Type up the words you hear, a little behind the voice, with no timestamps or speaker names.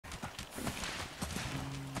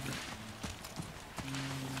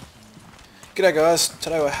G'day guys,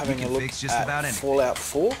 today we're having a look at anything. Fallout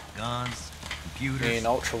 4 Guns, computers, in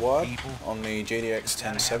Ultrawide people. on the GTX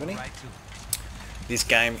Gotta have the 1070. right to. This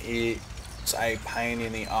game is a pain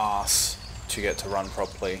in the ass to get to run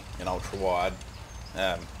properly in Ultrawide.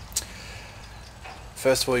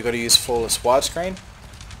 First of all, you've got to use flawless widescreen.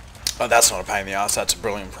 Oh, that's not a pain in the ass, that's a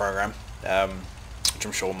brilliant program, which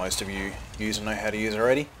I'm sure most of you use and know how to use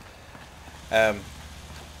already.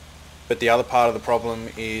 But the other part of the problem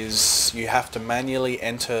is you have to manually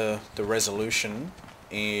enter the resolution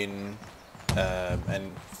in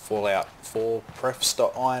and Fallout 4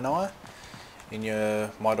 prefs.ini in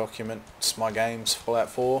your My Documents, My Games, Fallout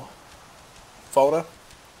 4 folder.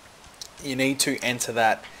 You need to enter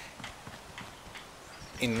that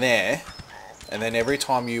in there, and then every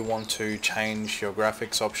time you want to change your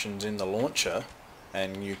graphics options in the launcher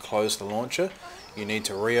and you close the launcher, you need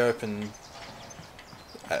to reopen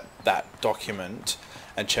that document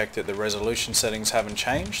and check that the resolution settings haven't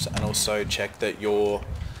changed, and also check that your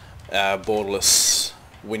borderless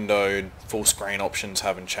windowed full screen options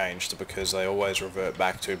haven't changed, because they always revert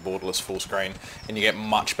back to borderless full screen, and you get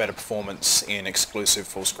much better performance in exclusive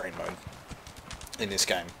full screen mode in this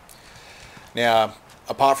game. Now,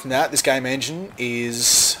 apart from that, this game engine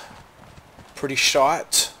is pretty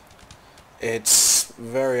shite. It's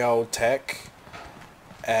very old tech,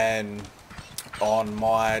 and on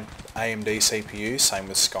my AMD CPU, same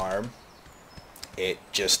with Skyrim, it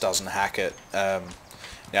just doesn't hack it. Now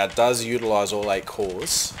it does utilise all 8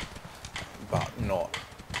 cores, but not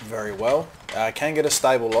very well. I can get a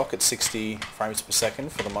stable lock at 60 frames per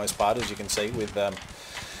second for the most part, as you can see, with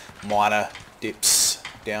minor dips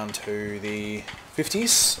down to the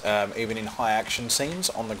 50s, even in high action scenes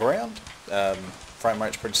on the ground. Frame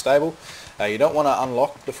rate's pretty stable. You don't want to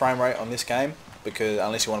unlock the frame rate on this game, because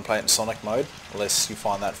unless you want to play it in Sonic mode, unless you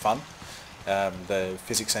find that fun. The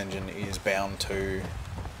physics engine is bound to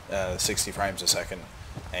 60 frames a second,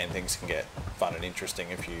 and things can get fun and interesting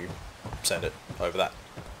if you send it over that.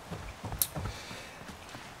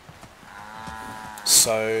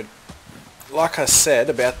 So, like I said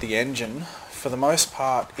about the engine, for the most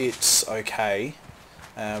part it's okay,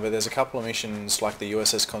 but there's a couple of missions, like the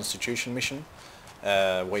USS Constitution mission,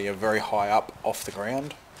 where you're very high up off the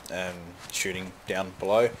ground, shooting down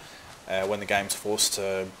below. When the game's forced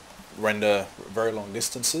to render very long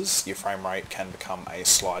distances, your frame rate can become a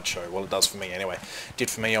slideshow. Well, it does for me anyway. It did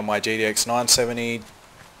for me on my GTX 970,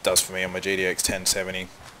 does for me on my GTX 1070.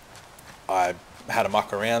 I had to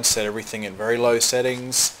muck around, set everything in very low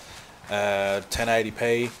settings,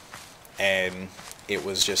 1080p, and it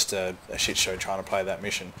was just a shit show trying to play that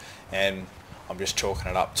mission. And I'm just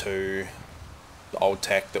chalking it up to the old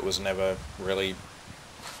tech that was never really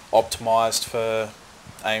optimized for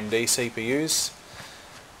AMD CPUs,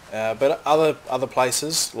 but other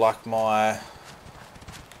places, like my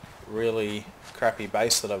really crappy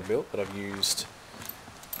base that I've built, that I've used,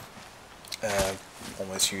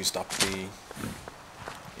 almost used up the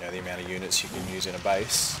the amount of units you can use in a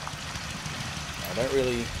base. I don't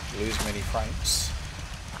really lose many frames.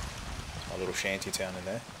 My little shanty town in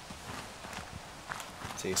there.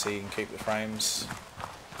 So you see, you can keep the frames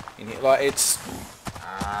in here. Like, it's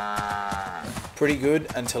pretty good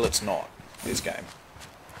until it's not, this game.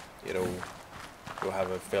 You'll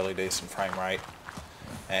have a fairly decent frame rate,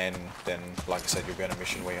 and then, like I said, you'll be on a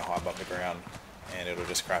mission where you're high above the ground and it'll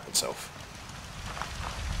just crap itself.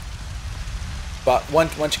 But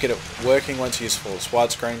once you get it working, once you use flawless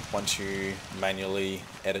widescreen, once you manually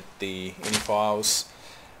edit the ini files,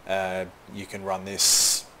 you can run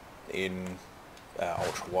this in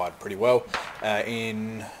ultra-wide pretty well.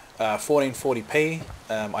 In 1440p,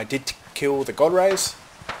 I did kill the God Rays.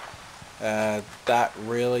 That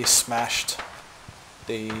really smashed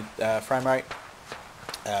the frame rate.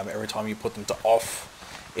 Every time you put them to off,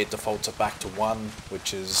 it defaults it back to 1,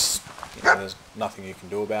 which is, there's nothing you can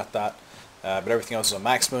do about that. But everything else is on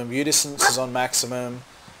maximum. View distance is on maximum.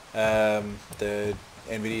 The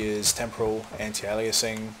NVIDIA's temporal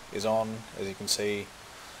anti-aliasing is on, as you can see.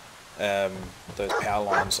 Those power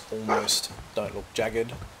lines almost don't look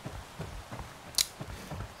jagged.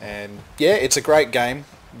 And yeah, it's a great game,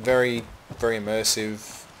 very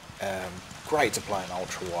immersive, great to play in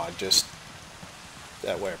ultra-wide. Just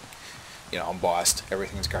where I'm biased,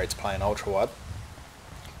 everything's great to play in ultra-wide,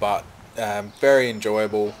 but very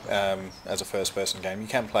enjoyable as a first-person game. You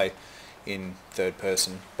can play in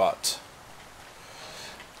third-person, but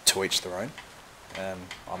to each their own.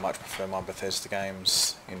 I much prefer my Bethesda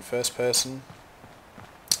games in first-person.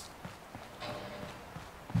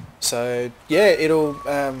 So yeah, it'll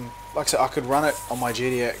like I said, I could run it on my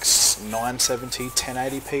GTX 970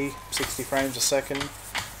 1080p 60 frames a second,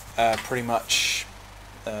 pretty much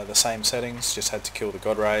the same settings, just had to kill the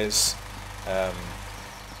God Rays,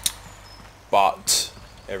 but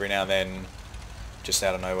every now and then, just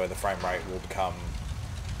out of nowhere, the frame rate will become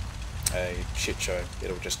a shit show.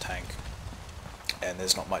 It'll just tank, and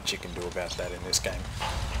there's not much you can do about that in this game.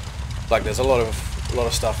 Like, there's a lot of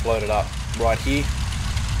stuff loaded up right here.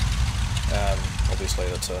 Obviously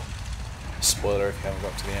that's a spoiler if you haven't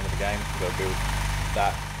got to the end of the game. You've got to build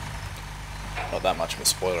that. Not that much of a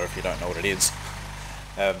spoiler if you don't know what it is.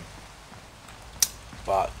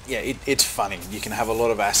 But yeah, it's funny. You can have a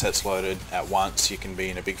lot of assets loaded at once. You can be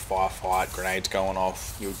in a big firefight, grenades going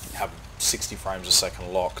off. You'll have 60 frames a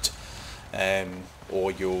second locked,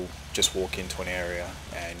 or you'll just walk into an area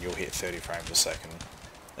and you'll hit 30 frames a second.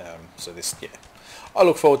 So this, yeah, I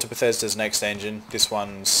look forward to Bethesda's next engine. This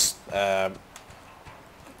one's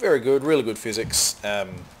very good, really good physics,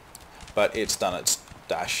 but it's done its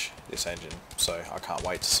dash, this engine, so I can't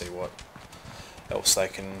wait to see what else they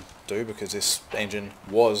can do, because this engine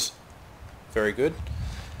was very good.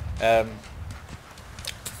 I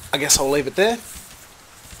guess I'll leave it there.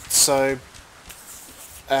 So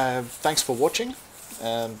thanks for watching.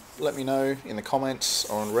 Let me know in the comments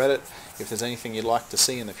or on Reddit if there's anything you'd like to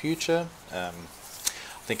see in the future.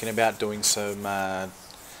 Thinking about doing some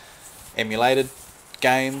emulated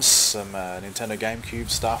games, some Nintendo GameCube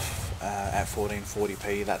stuff at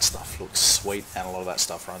 1440p. That stuff looks sweet, and a lot of that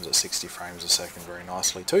stuff runs at 60 frames a second very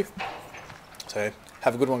nicely too. So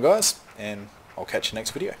have a good one, guys, and I'll catch you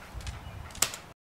next video.